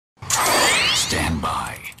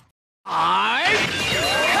What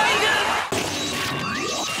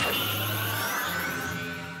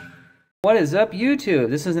is up, YouTube?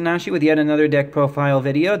 This is Anashi with yet another deck profile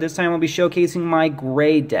video. This time I'll be showcasing my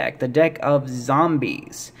gray deck, the deck of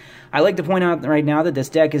zombies. I like to point out right now that this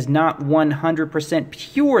deck is not 100%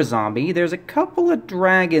 pure zombie. There's a couple of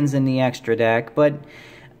dragons in the extra deck, but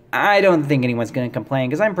I don't think anyone's going to complain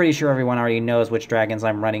because I'm pretty sure everyone already knows which dragons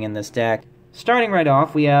I'm running in this deck. Starting right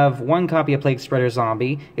off, we have one copy of Plague Spreader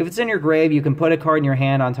Zombie. If it's in your grave, you can put a card in your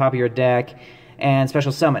hand on top of your deck and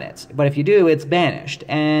special summon it. But if you do, it's banished.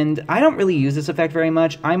 And I don't really use this effect very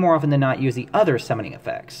much. I more often than not use the other summoning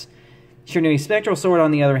effects. Shiranui Spectral Sword,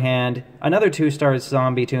 on the other hand, another 2-star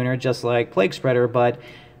zombie tuner, just like Plague Spreader, but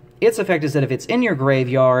its effect is that if it's in your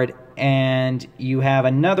graveyard and you have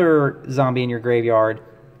another zombie in your graveyard,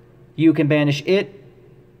 you can banish it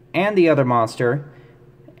and the other monster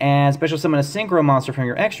and special summon a Synchro monster from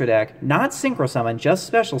your extra deck. Not Synchro Summon, just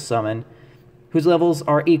Special Summon, whose levels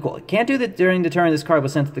are equal. It can't do that during the turn this card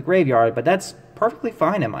was sent to the graveyard, but that's perfectly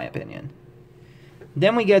fine in my opinion.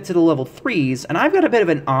 Then we get to the level 3s, and I've got a bit of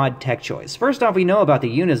an odd tech choice. First off, we know about the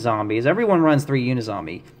Unizombies. Everyone runs 3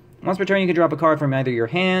 Unizombie. Once per turn, you can drop a card from either your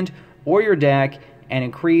hand or your deck and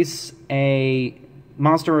increase a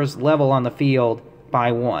monster's level on the field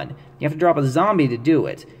by 1. You have to drop a zombie to do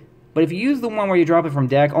it. But if you use the one where you drop it from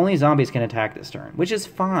deck, only zombies can attack this turn, which is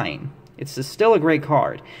fine. It's still a great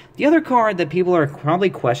card. The other card that people are probably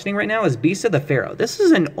questioning right now is Beast of the Pharaoh. This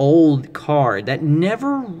is an old card that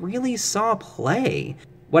never really saw play.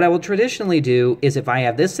 What I will traditionally do is if I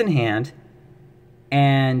have this in hand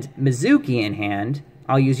and Mizuki in hand,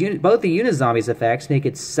 I'll use both the Unizombies effects, make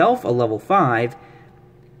itself a level 5,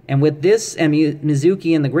 and with this and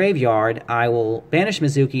Mizuki in the graveyard, I will banish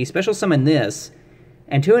Mizuki, special summon this,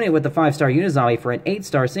 and tune it with the 5-star Unizombie for an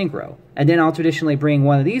 8-star Synchro. And then I'll traditionally bring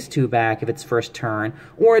one of these two back if it's first turn,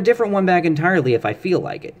 or a different one back entirely if I feel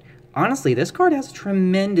like it. Honestly, this card has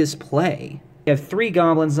tremendous play. You have 3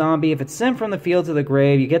 Goblin Zombie. If it's sent from the field to the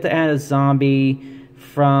grave, you get to add a zombie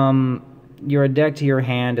from your deck to your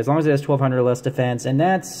hand, as long as it has 1200 or less defense, and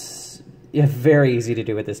that's very easy to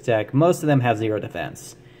do with this deck. Most of them have 0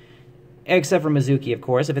 defense. Except for Mizuki, of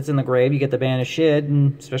course. If it's in the grave, you get the banish it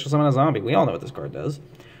and special summon a zombie. We all know what this card does.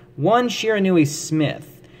 1 Shiranui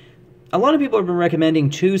Smith. A lot of people have been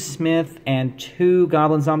recommending 2 Smith and 2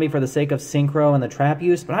 Goblin Zombie for the sake of Synchro and the trap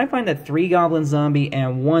use, but I find that 3 Goblin Zombie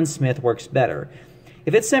and 1 Smith works better.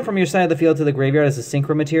 If it's sent from your side of the field to the graveyard as a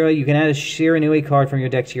Synchro material, you can add a Shiranui card from your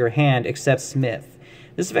deck to your hand, except Smith.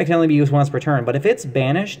 This effect can only be used once per turn, but if it's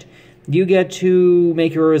banished, you get to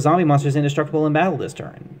make your zombie monsters indestructible in battle this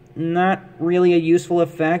turn. Not really a useful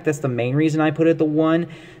effect, that's the main reason I put it at the 1,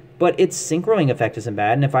 but its synchroing effect isn't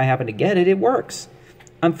bad, and if I happen to get it, it works.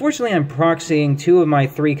 Unfortunately, I'm proxying 2 of my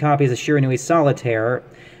 3 copies of Shiranui Solitaire.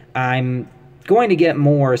 I'm going to get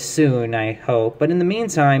more soon, I hope, but in the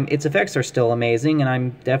meantime, its effects are still amazing, and I'm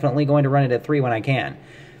definitely going to run it at 3 when I can.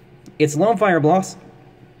 Its Lone Fire Blossom.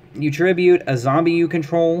 You tribute a zombie you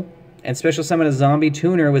control, and special summon a zombie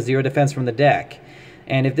tuner with 0 defense from the deck.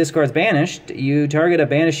 And if this card's banished, you target a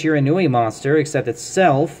banished Shiranui monster, except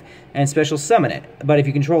itself, and special summon it. But if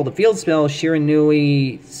you control the field spell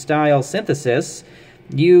Shiranui Style Synthesis,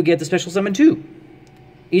 you get the special summon too.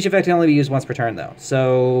 Each effect can only be used once per turn, though,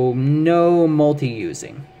 so no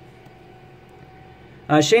multi-using.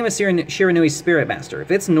 Seamus Shiranui Spirit Master.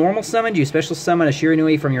 If it's normal summoned, you special summon a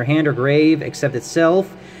Shiranui from your hand or grave, except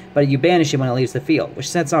itself, but you banish it when it leaves the field, which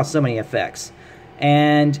sets off so many effects.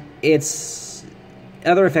 And its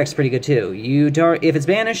other effects pretty good too. If it's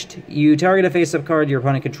banished, you target a face-up card your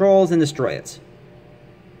opponent controls and destroy it.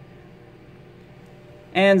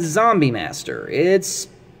 And Zombie Master. It's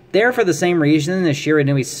there for the same reason as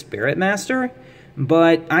Shiranui Spirit Master,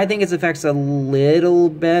 but I think its effects a little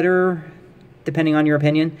better, depending on your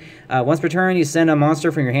opinion. Once per turn, you send a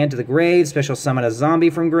monster from your hand to the grave, special summon a zombie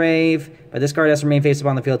from grave, but this card has to remain face-up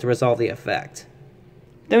on the field to resolve the effect.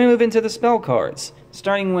 Then we move into the spell cards,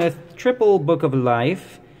 starting with Triple Book of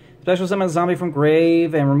Life, special summon a zombie from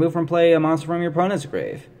grave, and remove from play a monster from your opponent's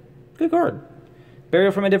grave. Good card.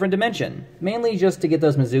 Burial from a Different Dimension, mainly just to get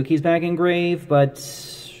those Mizukis back in grave, but,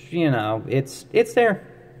 you know, it's there.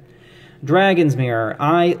 Dragon's Mirror.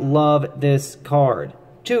 I love this card.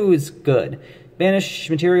 2 is good. Banish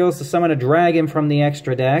materials to summon a dragon from the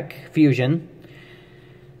extra deck, Fusion.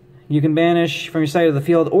 You can banish from your side of the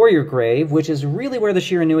field or your grave, which is really where the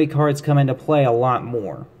Shiranui cards come into play a lot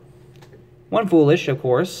more. 1 Foolish, of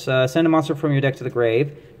course. Send a monster from your deck to the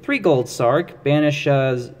grave. 3 Gold Sark. Banish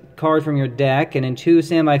a card from your deck, and in 2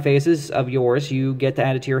 standby phases of yours, you get to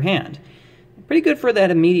add it to your hand. Pretty good for that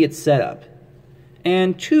immediate setup.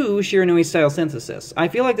 And 2, Shiranui Style Synthesis. I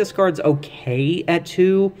feel like this card's okay at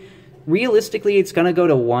 2. Realistically, it's going to go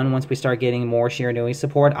to 1 once we start getting more Shiranui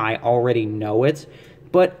support. I already know it.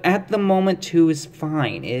 But at the moment, 2 is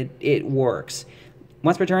fine. It works.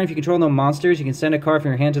 Once per turn, if you control no monsters, you can send a card from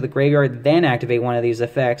your hand to the graveyard, then activate one of these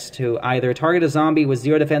effects to either target a zombie with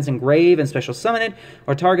 0 defense in grave and special summon it,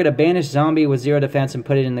 or target a banished zombie with 0 defense and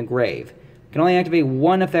put it in the grave. You can only activate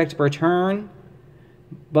 1 effect per turn,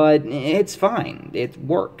 but it's fine. It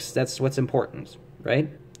works. That's what's important, right?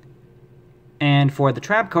 And for the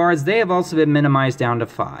trap cards, they have also been minimized down to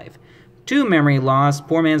 5. 2 memory loss,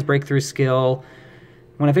 Poor Man's Breakthrough Skill.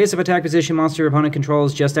 When a face-up attack position monster your opponent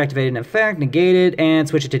controls just activated an effect, negate it, and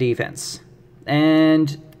switch it to defense.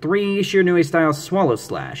 And 3, Shiranui Style Swallow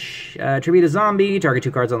Slash. Tribute a zombie, target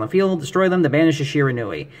 2 cards on the field, destroy them, then banish a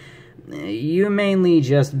Shiranui. You mainly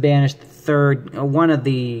just banish one of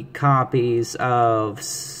the copies of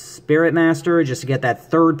Spirit Master just to get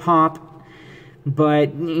that 3rd pop.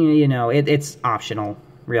 But, you know, it's optional,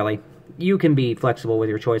 really. You can be flexible with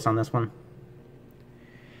your choice on this one.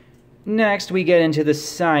 Next, we get into the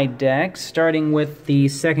side deck, starting with the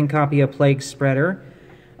 2nd copy of Plague Spreader,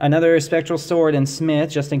 another Spectral Sword and Smith,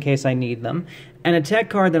 just in case I need them, and a tech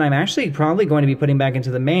card that I'm actually probably going to be putting back into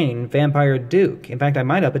the main, Vampire Duke. In fact, I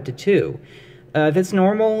might up it to 2. If it's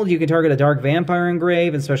normal, you can target a Dark Vampire in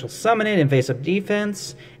grave and special summon it in face-up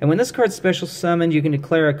defense, and when this card's special summoned, you can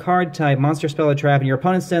declare a card type, monster, spell, or trap, and your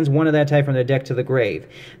opponent sends one of that type from their deck to the grave.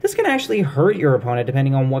 This can actually hurt your opponent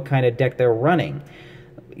depending on what kind of deck they're running.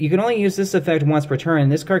 You can only use this effect once per turn,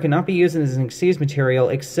 and this card cannot be used as an Xyz material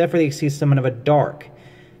except for the Xyz summon of a Dark.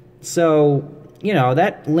 So, you know,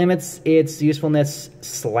 that limits its usefulness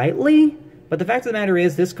slightly, but the fact of the matter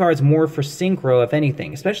is this card's more for Synchro, if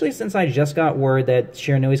anything, especially since I just got word that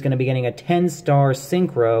Shiranui is going to be getting a 10-star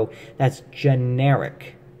Synchro that's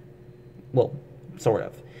generic. Well, sort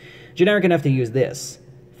of. Generic enough to use this.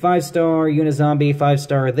 5-star Unizombie,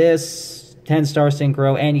 5-star this, 10-star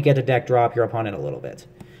Synchro, and you get to deck drop your opponent a little bit.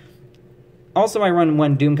 Also, I run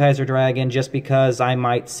 1 Doomkaiser Dragon just because I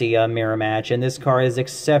might see a mirror match, and this card is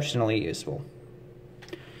exceptionally useful.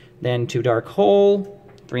 Then 2 Dark Hole,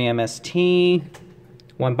 3 MST,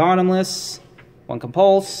 1 Bottomless, 1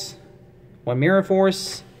 Compulse, 1 Mirror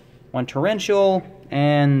Force, 1 Torrential,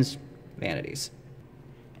 and Vanities.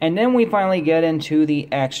 And then we finally get into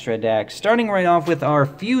the extra deck, starting right off with our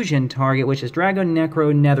fusion target, which is Dragon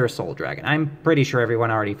Necro Nether Soul Dragon. I'm pretty sure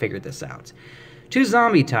everyone already figured this out. 2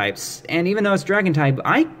 zombie types, and even though it's dragon type,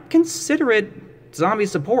 I consider it zombie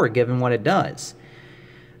support given what it does.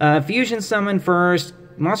 Fusion summon first.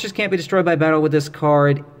 Monsters can't be destroyed by battle with this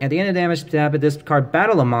card. At the end of damage tab, this card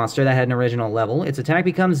battle a monster that had an original level. Its attack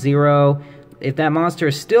becomes 0. If that monster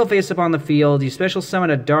is still face up on the field, you special summon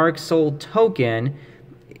a Dark Soul token,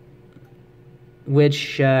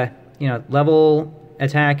 which, level,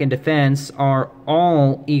 attack, and defense are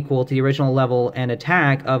all equal to the original level and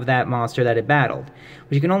attack of that monster that it battled.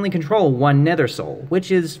 But you can only control 1 Nether Soul,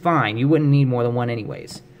 which is fine. You wouldn't need more than 1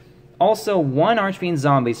 anyways. Also, 1 Archfiend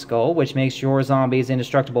Zombie Skull, which makes your zombies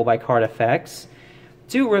indestructible by card effects.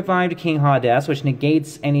 2 Revived King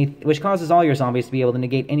Hades, which causes all your zombies to be able to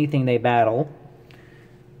negate anything they battle.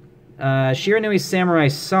 Shiranui Samurai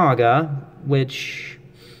Saga, which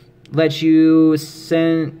lets you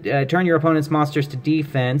turn your opponent's monsters to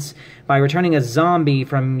defense by returning a zombie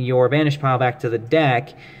from your banish pile back to the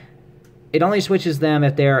deck. It only switches them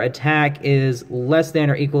if their attack is less than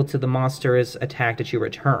or equal to the monster's attack that you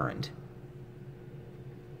returned.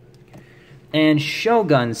 And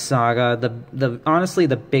Shogun Saga, honestly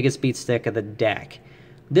the biggest beat stick of the deck.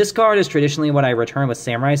 This card is traditionally what I return with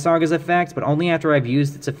Samurai Saga's effect, but only after I've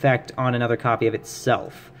used its effect on another copy of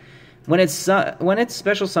itself. When it's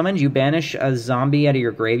special summoned, you banish a zombie out of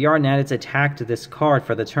your graveyard and add its attack to this card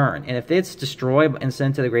for the turn. And if it's destroyed and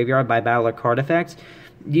sent to the graveyard by battle or card effect,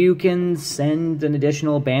 you can send an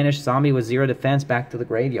additional banished zombie with 0 defense back to the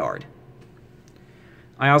graveyard.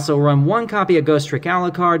 I also run 1 copy of Ghost Trick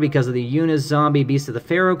Alucard because of the Unis Zombie Beast of the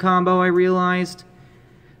Pharaoh combo I realized.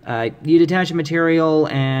 You detach a material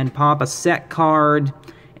and pop a set card,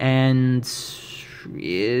 and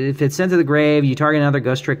if it's sent to the grave, you target another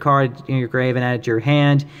Ghost Trick card in your grave and add it to your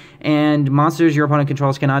hand. And monsters your opponent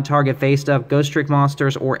controls cannot target face-up Ghost Trick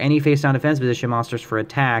monsters or any face-down defense position monsters for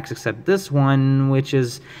attacks, except this one, which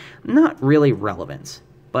is not really relevant,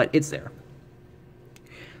 but it's there.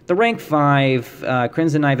 The rank 5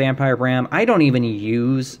 Crimson Knight Vampire Bram, I don't even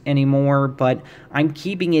use anymore, but I'm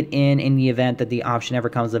keeping it in the event that the option ever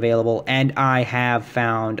comes available, and I have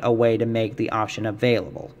found a way to make the option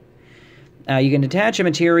available. You can detach a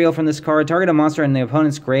material from this card, target a monster in the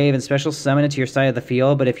opponent's grave, and special summon it to your side of the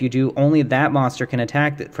field, but if you do, only that monster can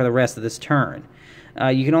attack it for the rest of this turn.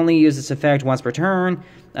 You can only use this effect once per turn.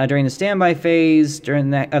 During the standby phase, during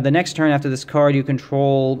the next turn after this card you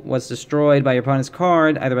control was destroyed by your opponent's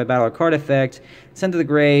card, either by battle or card effect, sent to the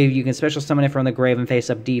grave, you can special summon it from the grave and face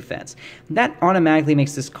up defense. That automatically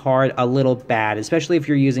makes this card a little bad, especially if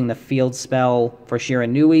you're using the field spell for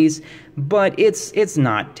Shiranuis, but it's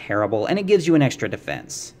not terrible, and it gives you an extra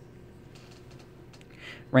defense.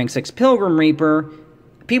 Rank 6 Pilgrim Reaper.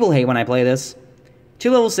 People hate when I play this. 2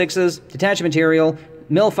 level 6s, detach a material,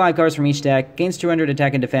 mill 5 cards from each deck, gains 200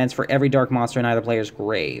 attack and defense for every dark monster in either player's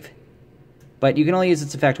grave. But you can only use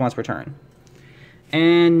its effect once per turn.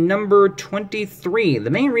 And number 23. The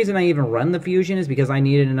main reason I even run the fusion is because I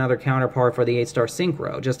needed another counterpart for the 8-star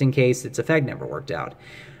Synchro, just in case its effect never worked out.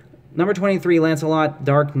 Number 23, Lancelot,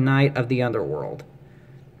 Dark Knight of the Underworld.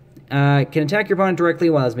 Can attack your opponent directly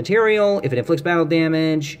while it's material. If it inflicts battle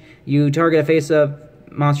damage, you target a face-up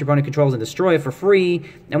monster opponent controls and destroy it for free,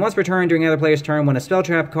 and once per turn during either player's turn, when a spell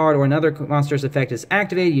trap card or another monster's effect is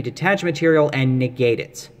activated, you detach material and negate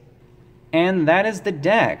it. And that is the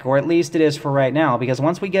deck, or at least it is for right now, because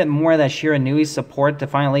once we get more of that Shiranui support to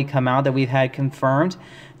finally come out that we've had confirmed,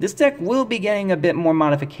 this deck will be getting a bit more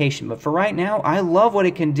modification, but for right now, I love what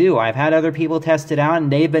it can do. I've had other people test it out,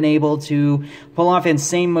 and they've been able to pull off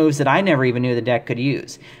insane moves that I never even knew the deck could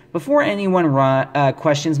use. Before anyone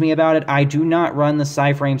questions me about it, I do not run the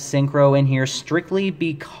Cyframe Synchro in here strictly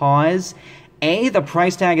because, A, the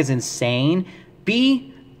price tag is insane,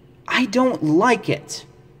 B, I don't like it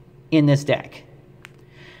in this deck.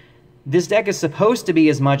 This deck is supposed to be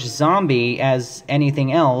as much zombie as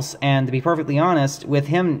anything else, and to be perfectly honest, with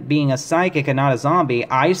him being a psychic and not a zombie,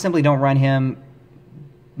 I simply don't run him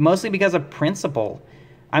mostly because of principle.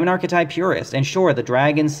 I'm an archetype purist, and sure, the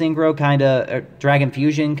Dragon Synchro Dragon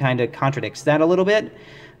Fusion kinda contradicts that a little bit,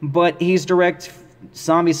 but he's direct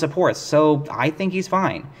zombie support, so I think he's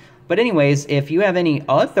fine. But anyways, if you have any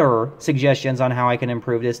other suggestions on how I can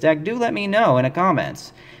improve this deck, do let me know in the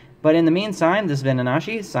comments. But in the meantime, this has been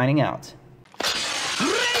Anashi, signing out.